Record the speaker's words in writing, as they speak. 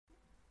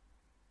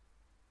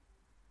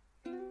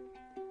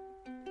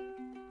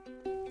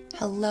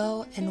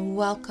Hello and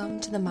welcome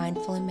to the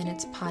Mindful in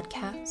Minutes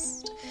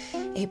podcast,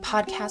 a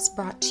podcast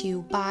brought to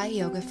you by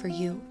Yoga for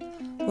You,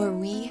 where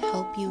we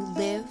help you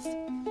live,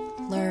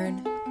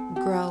 learn,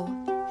 grow,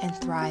 and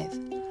thrive.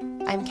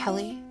 I'm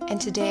Kelly,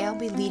 and today I'll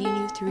be leading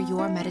you through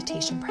your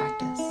meditation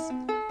practice.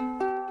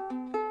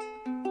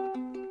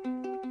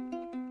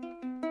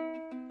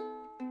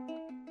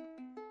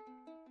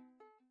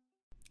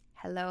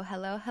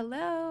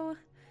 Hello.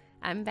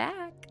 I'm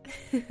back.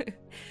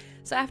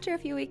 So after a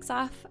few weeks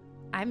off,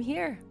 I'm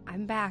here.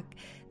 I'm back.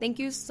 Thank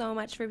you so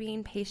much for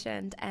being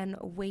patient and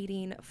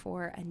waiting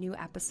for a new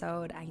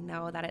episode. I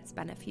know that it's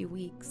been a few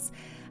weeks.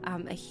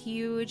 A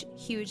huge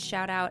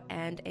shout out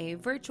and a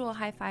virtual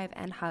high five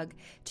and hug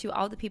to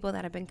all the people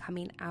that have been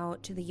coming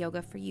out to the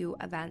Yoga for You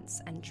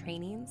events and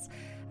trainings.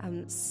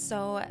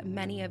 So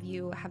many of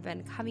you have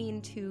been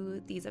coming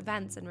to these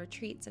events and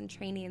retreats and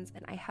trainings,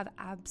 and I have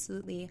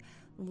absolutely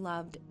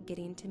loved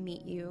getting to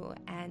meet you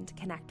and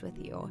connect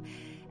with you.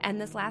 And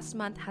this last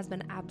month has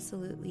been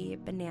absolutely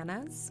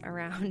bananas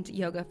around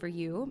Yoga for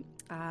You.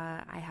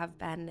 I have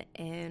been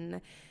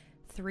in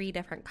 3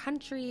 different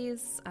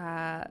countries,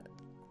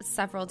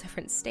 several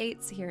different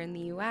states here in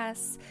the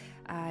US.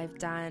 I've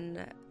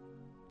done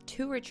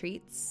 2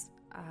 retreats.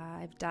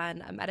 I've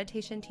done a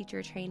meditation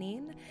teacher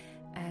training,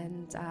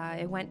 and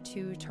I went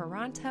to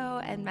Toronto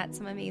and met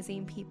some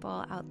amazing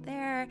people out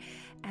there.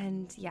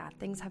 And yeah,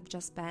 things have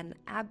just been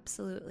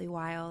absolutely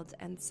wild.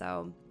 And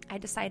so I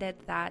decided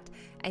that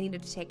I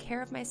needed to take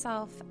care of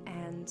myself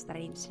and that I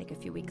needed to take a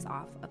few weeks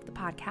off of the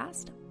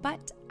podcast.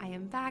 But I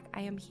am back.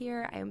 I am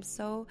here. I am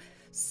so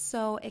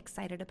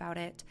excited about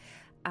it.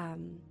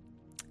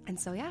 And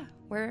so yeah,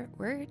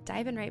 we're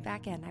diving right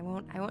back in. I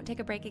won't take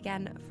a break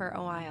again for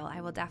a while.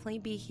 I will definitely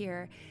be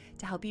here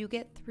to help you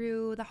get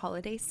through the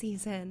holiday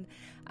season.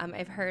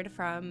 I've heard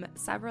from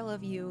several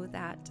of you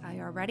that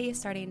are already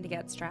starting to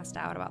get stressed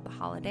out about the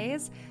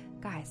holidays.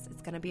 Guys,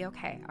 it's going to be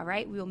okay. All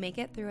right. We will make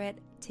it through it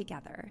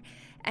together.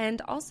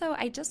 And also,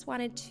 I just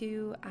wanted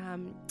to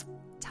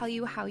tell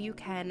you how you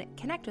can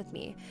connect with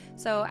me.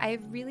 So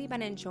I've really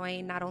been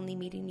enjoying not only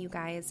meeting you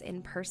guys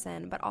in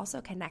person, but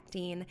also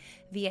connecting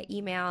via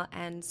email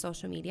and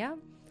social media.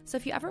 So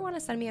if you ever want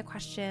to send me a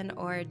question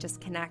or just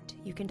connect,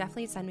 you can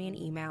definitely send me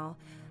an email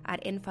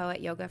at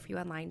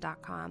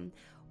info@yogaforyouonline.com,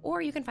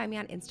 or you can find me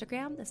on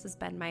Instagram. This has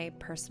been my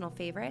personal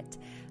favorite.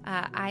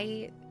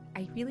 I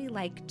really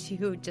like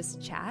to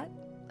just chat.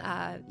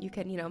 You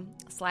can,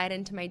 slide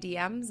into my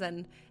DMs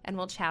and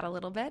we'll chat a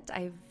little bit.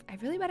 I've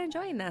really been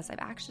enjoying this. I've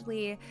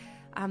actually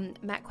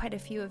met quite a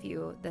few of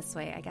you this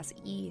way. I guess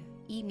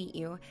meet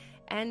you,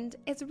 and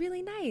it's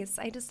really nice.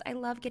 I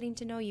love getting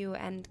to know you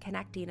and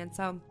connecting. And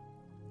so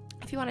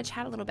if you want to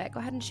chat a little bit, go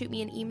ahead and shoot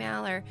me an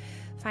email or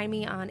find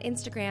me on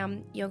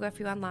Instagram, Yoga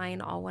for You Online,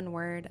 all one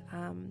word.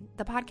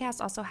 The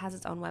podcast also has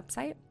its own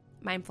website,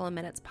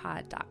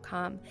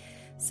 mindfulinminutespod.com.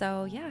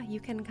 So yeah, you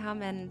can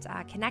come and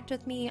connect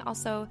with me.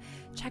 Also,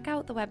 check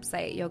out the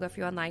website,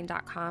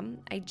 yogaforyouonline.com.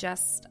 I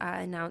just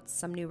announced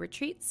some new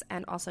retreats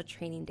and also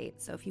training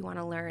dates. So if you want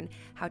to learn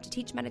how to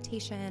teach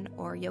meditation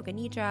or yoga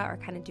nidra or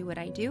kind of do what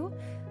I do,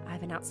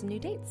 I've announced some new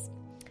dates.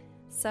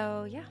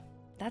 So yeah,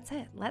 that's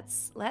it.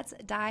 Let's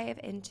dive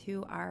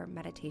into our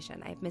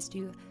meditation. I've missed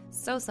you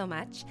so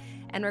much,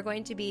 and we're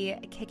going to be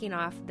kicking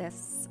off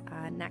this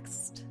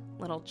next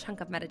little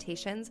chunk of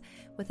meditations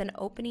with an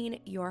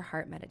opening your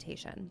heart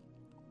meditation.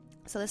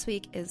 So this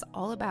week is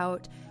all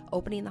about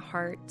opening the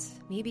heart,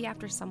 maybe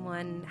after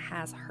someone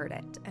has hurt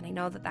it. And I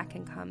know that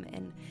can come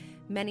in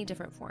many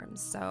different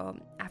forms. So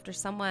after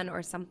someone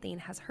or something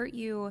has hurt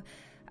you,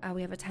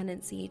 we have a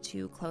tendency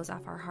to close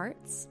off our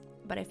hearts.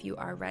 But if you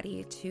are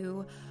ready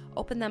to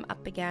open them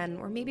up again,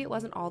 or maybe it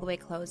wasn't all the way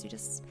closed, you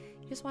just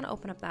want to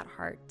open up that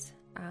heart,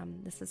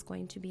 this is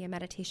going to be a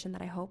meditation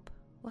that I hope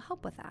will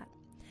help with that.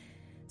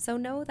 So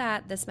know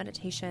that this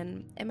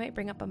meditation, it might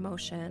bring up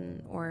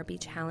emotion or be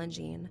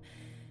challenging,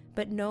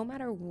 but no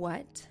matter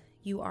what,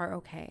 you are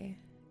okay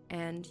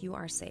and you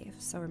are safe.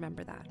 So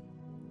remember that.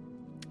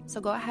 So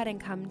go ahead and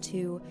come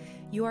to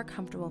your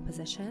comfortable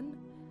position,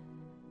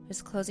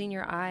 just closing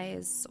your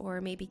eyes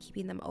or maybe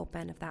keeping them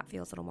open if that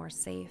feels a little more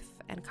safe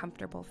and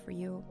comfortable for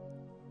you.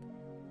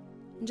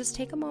 And just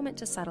take a moment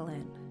to settle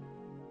in.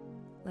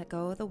 Let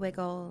go of the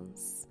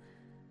wiggles.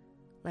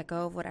 Let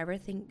go of whatever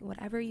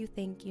you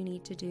think you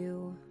need to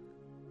do.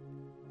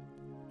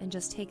 And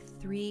just take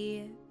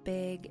 3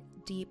 big,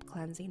 deep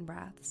cleansing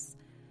breaths.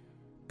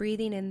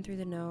 Breathing in through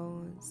the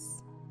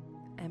nose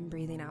and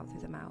breathing out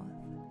through the mouth.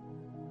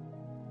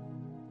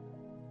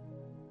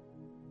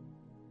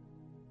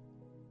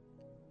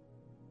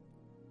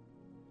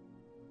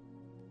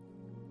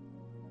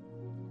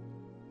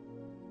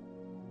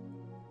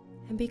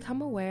 And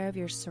become aware of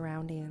your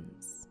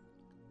surroundings.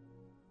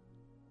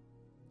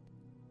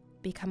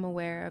 Become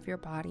aware of your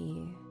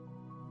body.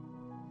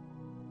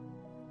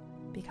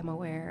 Become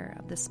aware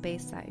of the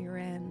space that you're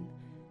in.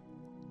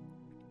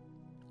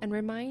 And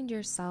remind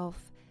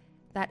yourself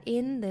that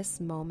in this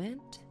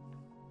moment,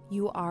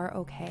 you are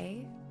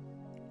okay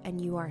and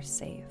you are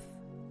safe.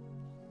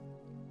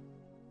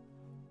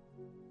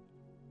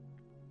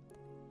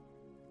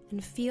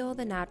 And feel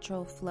the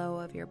natural flow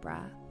of your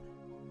breath.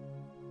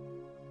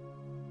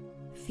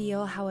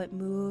 Feel how it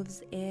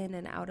moves in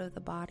and out of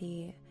the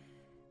body,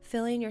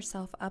 filling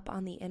yourself up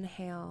on the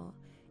inhale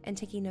and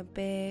taking a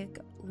big,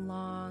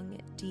 long,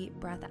 deep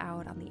breath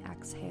out on the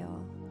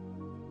exhale.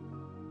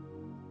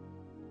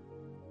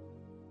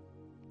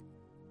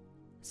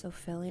 So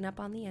filling up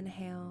on the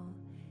inhale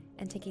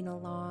and taking a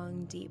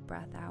long, deep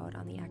breath out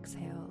on the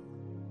exhale.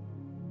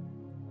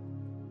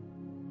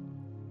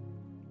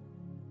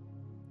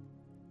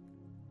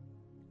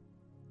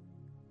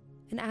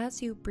 And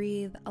as you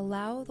breathe,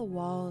 allow the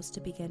walls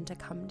to begin to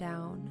come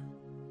down.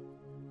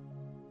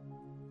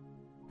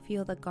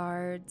 Feel the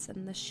guards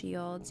and the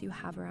shields you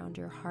have around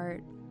your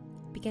heart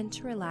begin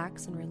to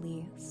relax and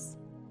release.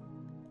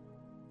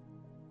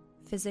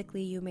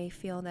 Physically, you may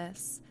feel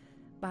this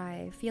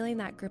by feeling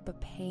that grip of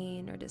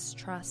pain or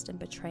distrust and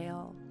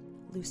betrayal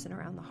loosen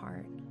around the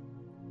heart.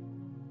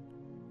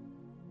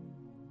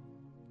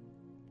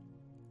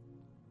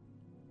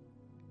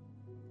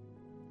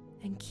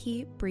 And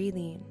keep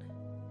breathing.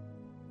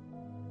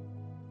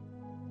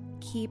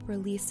 Keep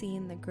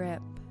releasing the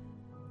grip,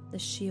 the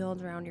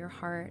shield around your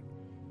heart,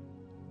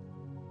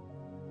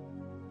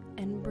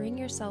 and bring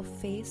yourself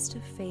face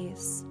to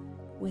face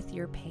with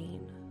your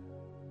pain.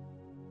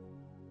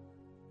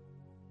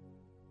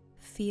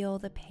 Feel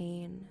the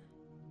pain,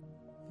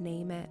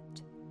 name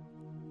it,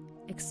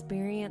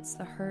 experience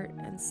the hurt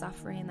and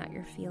suffering that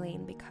you're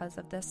feeling because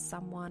of this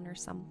someone or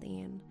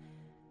something,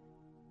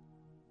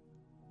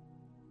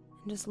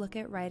 and just look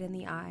it right in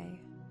the eye.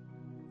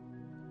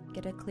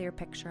 Get a clear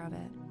picture of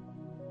it.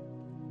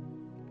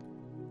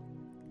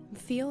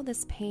 Feel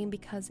this pain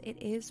because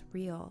it is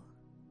real.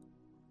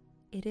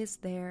 It is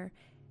there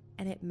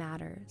and it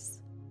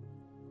matters.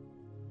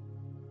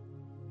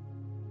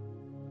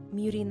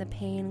 Muting the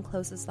pain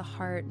closes the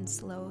heart and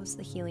slows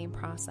the healing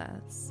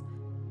process.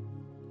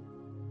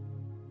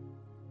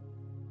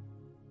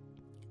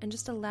 And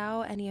just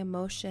allow any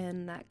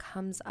emotion that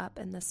comes up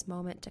in this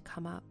moment to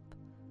come up.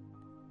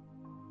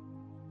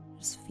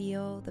 Just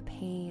feel the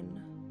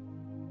pain.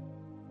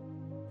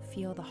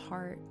 Feel the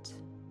heart,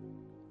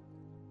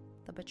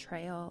 the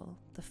betrayal,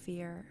 the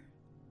fear.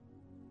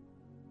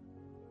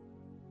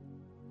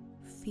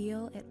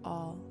 Feel it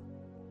all.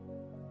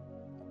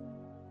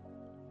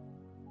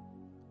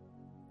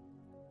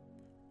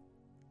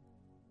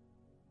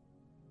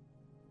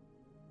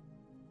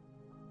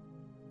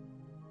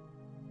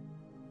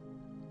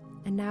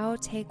 And now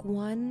take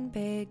one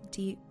big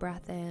deep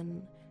breath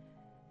in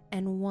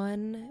and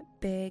one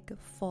big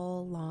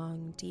full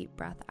long deep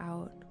breath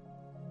out,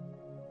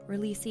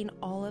 releasing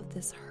all of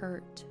this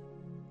hurt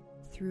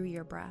through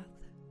your breath.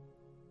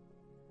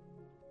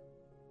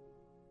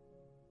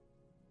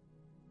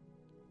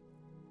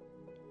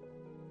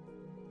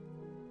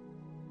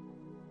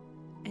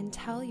 And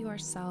tell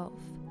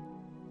yourself,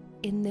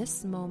 in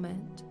this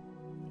moment,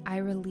 I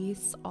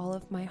release all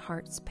of my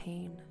heart's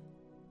pain.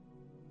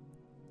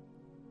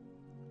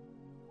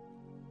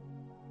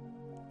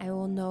 I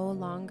will no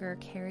longer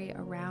carry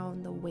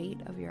around the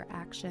weight of your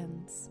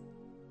actions.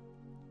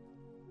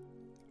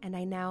 And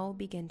I now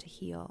begin to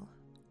heal.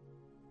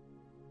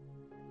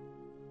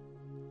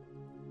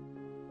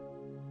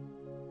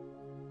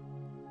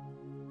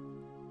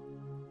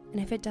 And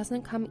if it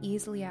doesn't come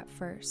easily at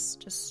first,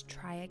 just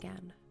try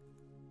again.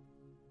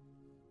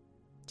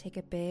 Take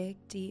a big,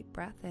 deep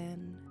breath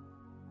in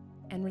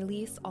and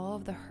release all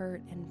of the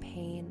hurt and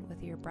pain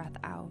with your breath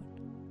out.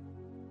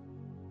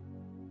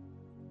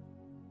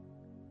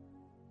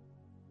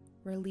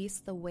 Release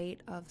the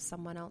weight of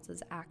someone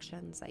else's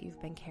actions that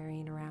you've been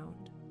carrying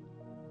around.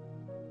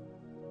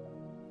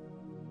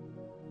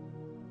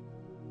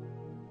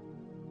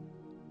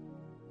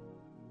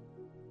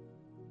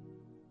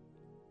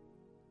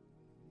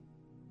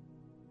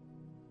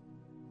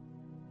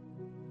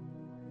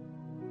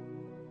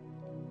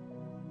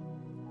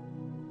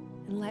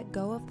 And let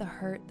go of the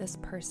hurt this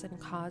person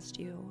caused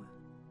you.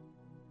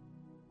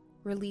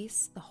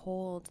 Release the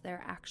hold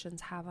their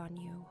actions have on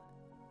you.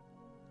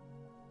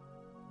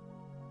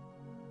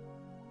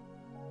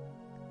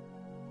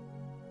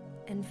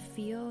 And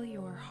feel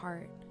your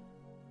heart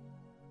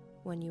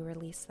when you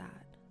release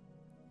that.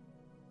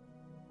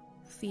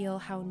 Feel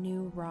how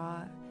new,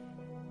 raw,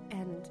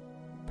 and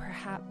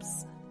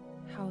perhaps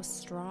how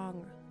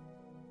strong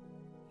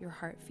your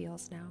heart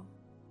feels now.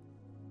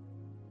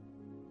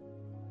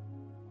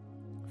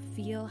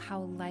 Feel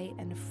how light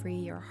and free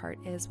your heart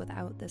is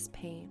without this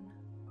pain.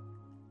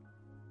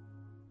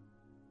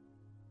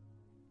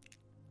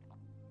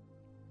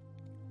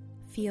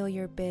 Feel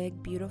your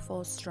big,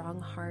 beautiful, strong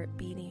heart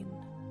beating.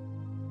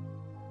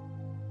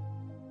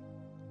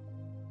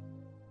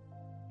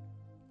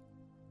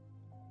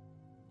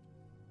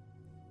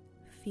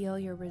 Feel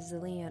your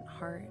resilient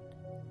heart.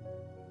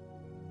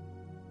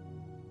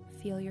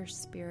 Feel your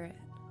spirit.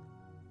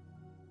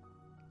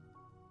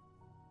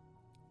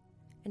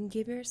 And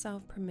give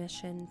yourself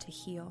permission to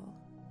heal,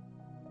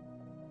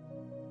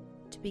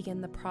 to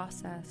begin the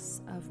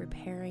process of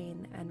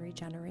repairing and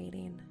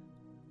regenerating.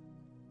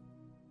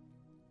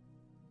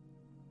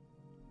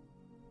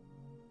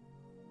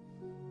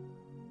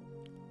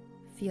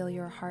 Feel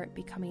your heart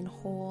becoming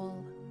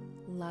whole,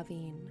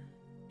 loving,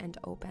 and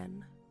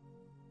open.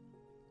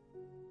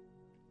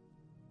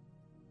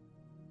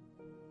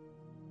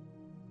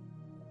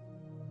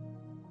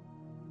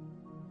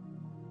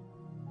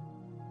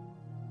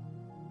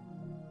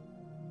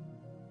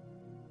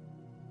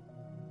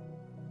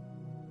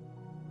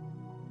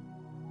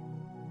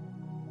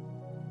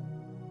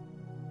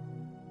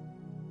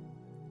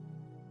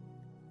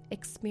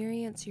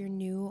 Experience your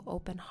new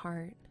open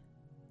heart.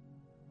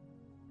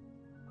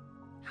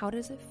 How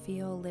does it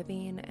feel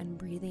living and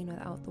breathing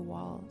without the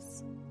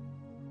walls?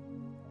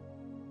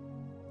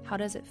 How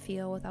does it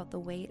feel without the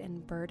weight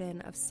and burden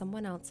of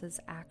someone else's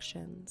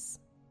actions?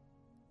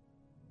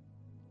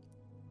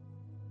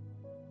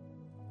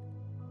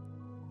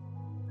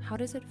 How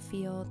does it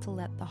feel to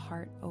let the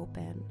heart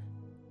open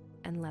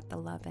and let the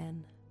love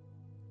in?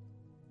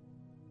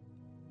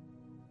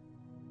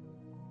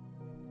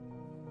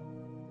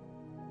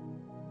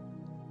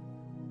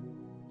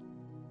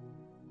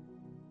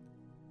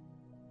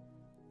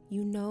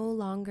 You no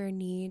longer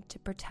need to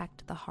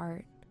protect the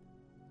heart.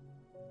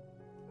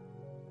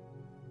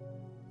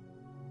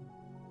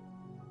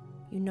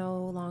 You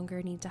no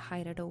longer need to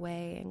hide it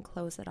away and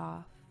close it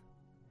off.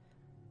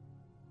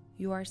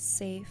 You are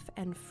safe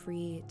and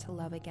free to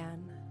love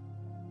again.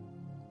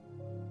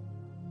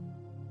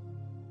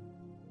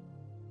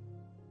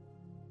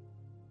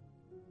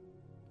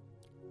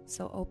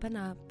 So open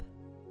up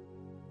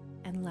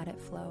and let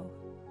it flow.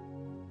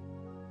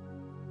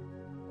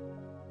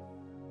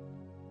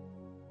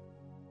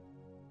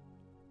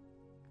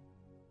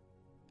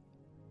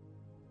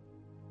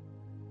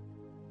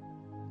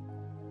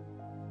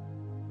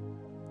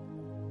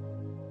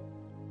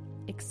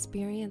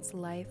 Experience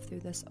life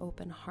through this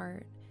open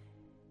heart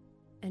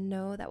and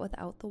know that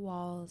without the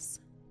walls,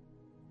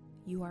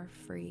 you are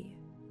free.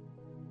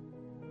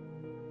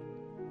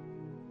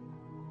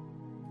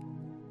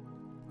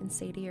 And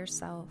say to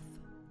yourself,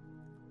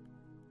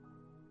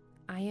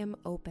 I am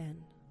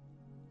open.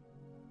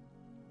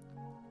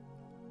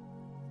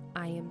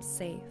 I am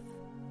safe.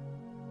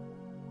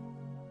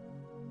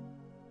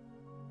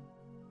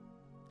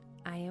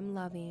 I am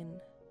loving.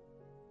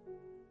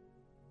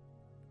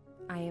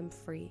 I am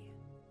free.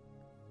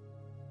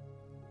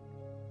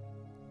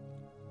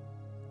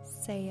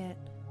 Say it,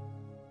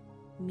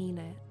 mean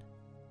it,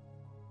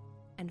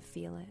 and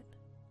feel it.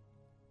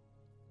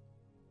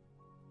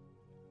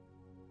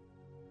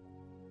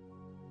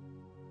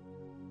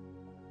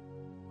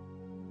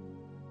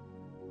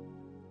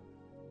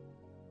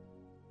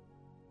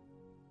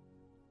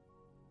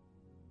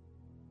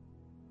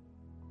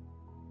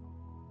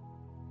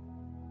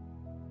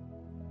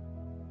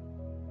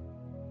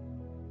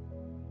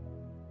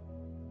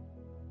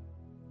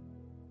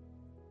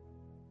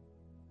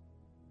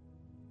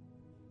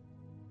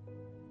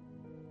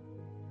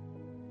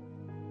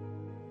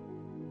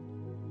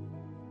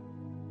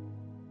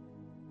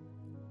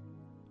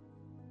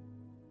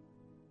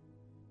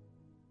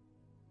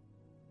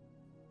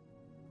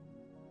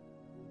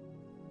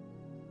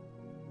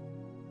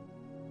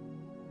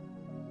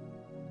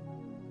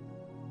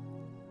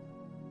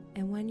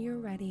 And when you're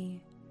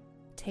ready,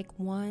 take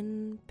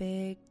one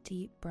big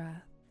deep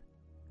breath,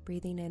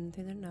 breathing in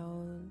through the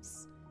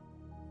nose,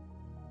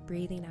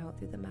 breathing out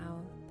through the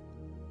mouth.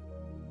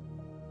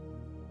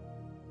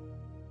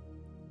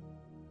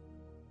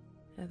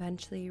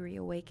 Eventually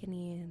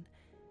reawakening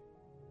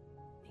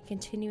and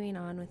continuing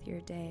on with your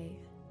day,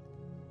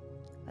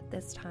 but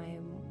this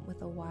time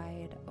with a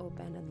wide,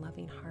 open, and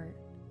loving heart.